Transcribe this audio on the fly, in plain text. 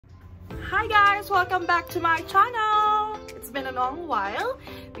Hi guys, welcome back to my channel. It's been a long while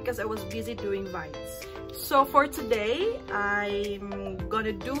because I was busy doing vines. So for today, I'm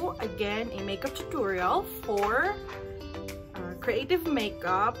gonna do again a makeup tutorial for creative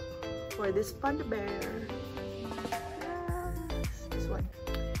makeup for this panda bear. Yes, this one.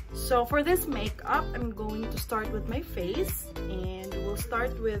 So for this makeup, I'm going to start with my face, and we'll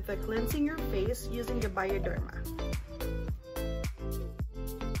start with cleansing your face using the Bioderma.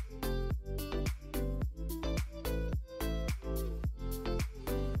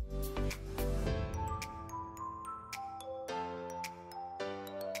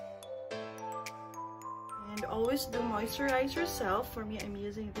 And always do moisturize yourself. For me, I'm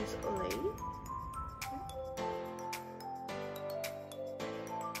using this Olay.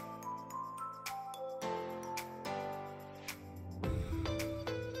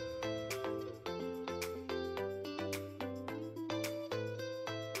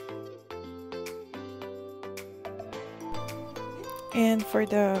 And for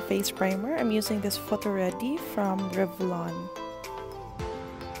the face primer, I'm using this Photo Ready from Revlon.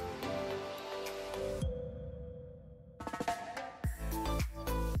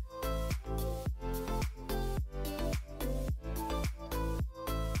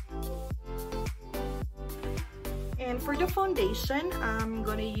 And for the foundation, I'm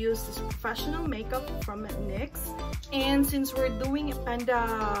gonna use this professional makeup from NYX. And since we're doing a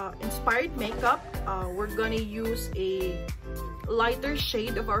panda inspired makeup, we're gonna use a lighter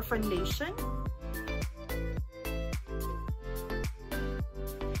shade of our foundation.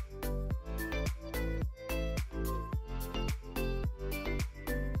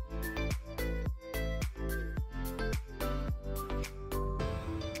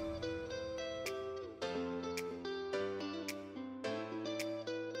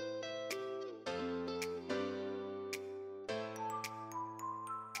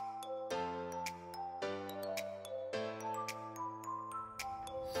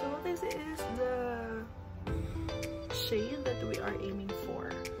 So this is the shade that we are aiming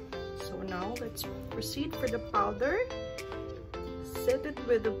for. So now let's proceed for the powder. Set it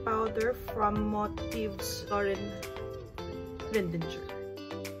with the powder from Motives Lauren Lindinger.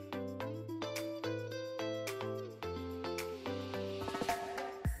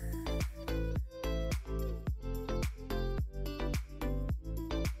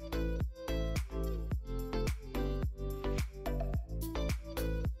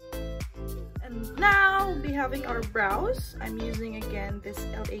 Now we'll be having our brows. I'm using again this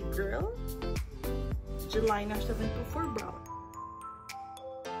LA Girl Geliner 724 brow.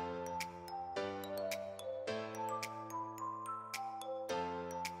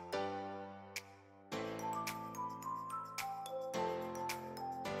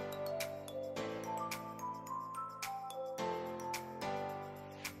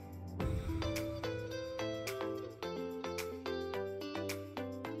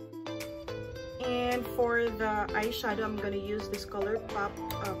 And for the eyeshadow, I'm gonna use this Color Pop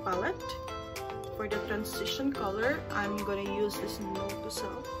palette. For the transition color, I'm gonna use this Note to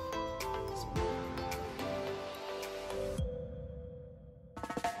Self.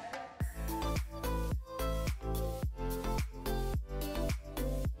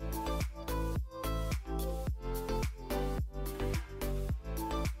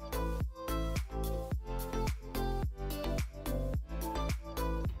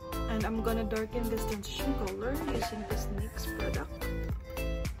 And I'm gonna darken this transition color using this NYX product.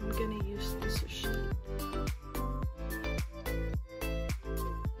 I'm gonna use this shade.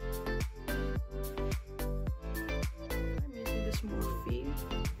 I'm using this Morphe.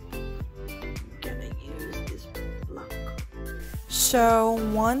 I'm gonna use this black. So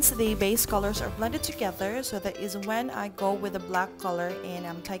once the base colors are blended together, so that is when I go with the black color and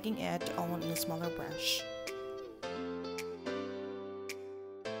I'm taking it on a smaller brush.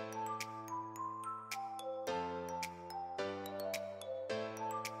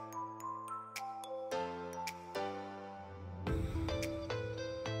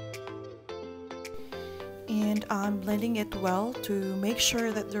 And I'm blending it well to make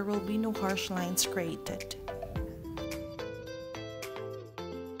sure that there will be no harsh lines created.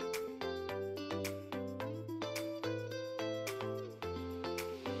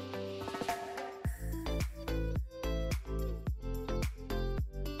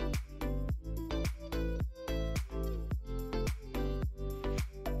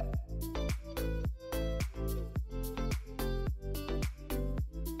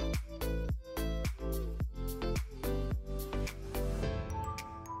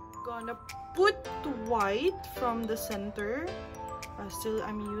 Gonna put white from the center. Still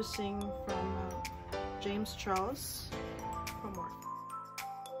I'm using from James Charles from Morphe.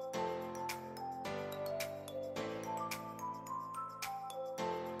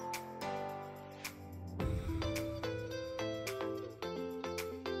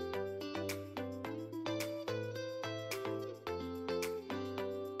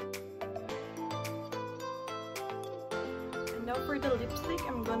 Now for the lipstick,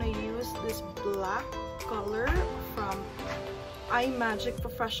 I'm gonna use this black color from iMagic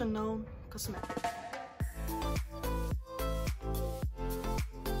Professional Cosmetics.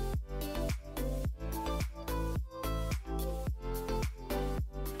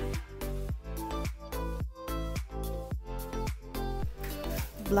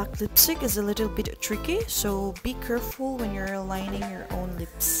 Black lipstick is a little bit tricky, so be careful when you're lining your own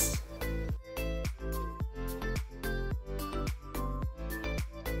lips.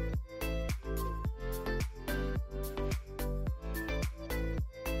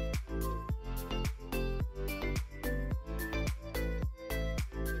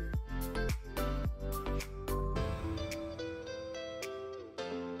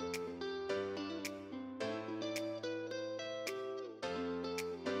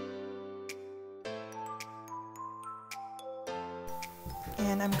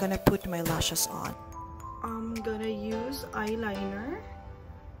 And I'm gonna put my lashes on. I'm gonna use eyeliner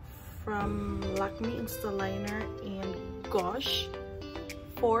from Lakme Instaliner and Gosh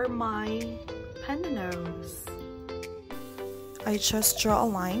for my PANDA nose. I just draw a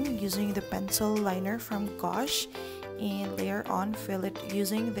line using the pencil liner from Gosh and later on fill it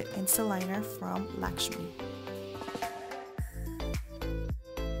using the Instaliner from Lakme.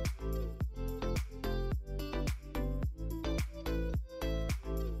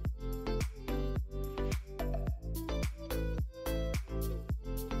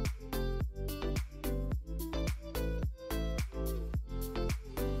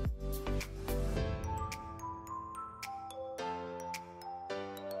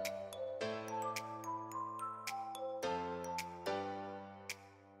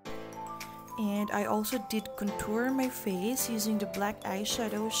 And I also did contour my face using the black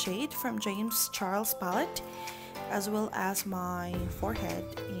eyeshadow shade from James Charles palette, as well as my forehead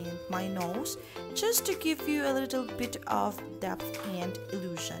and my nose, just to give you a little bit of depth and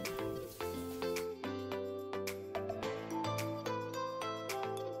illusion.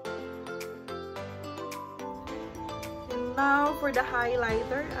 And now for the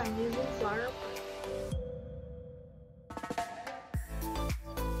highlighter, I'm using Flower.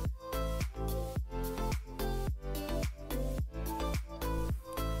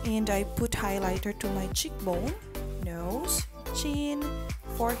 And I put highlighter to my cheekbone, nose, chin,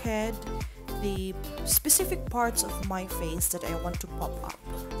 forehead, the specific parts of my face that I want to pop up.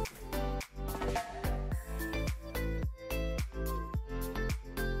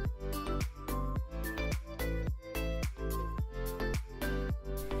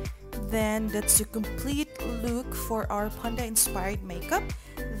 Then that's the complete look for our Panda inspired makeup.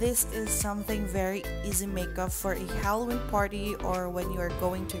 This is something very easy makeup for a Halloween party or when you are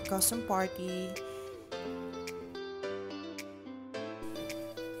going to a custom party.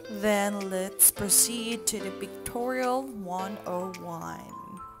 Then let's proceed to the pictorial 101.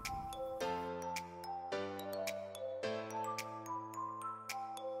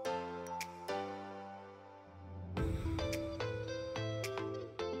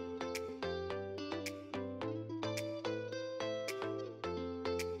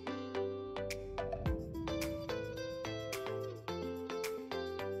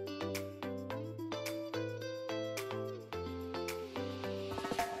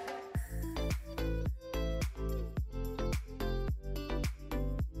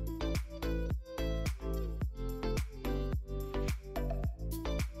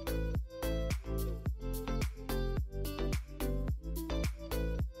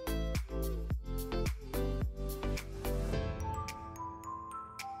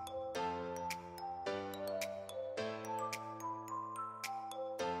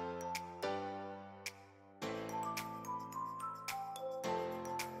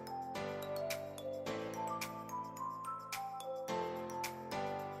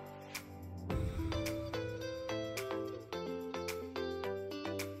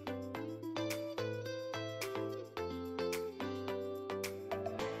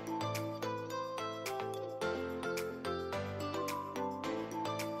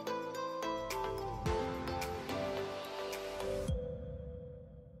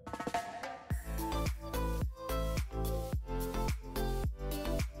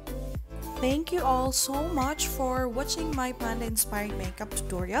 Thank you all so much for watching my Panda inspired makeup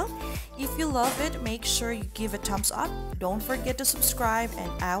tutorial. If you love it, make sure you give a thumbs up. Don't forget to subscribe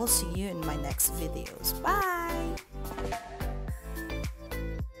and I will see you in my next videos. Bye!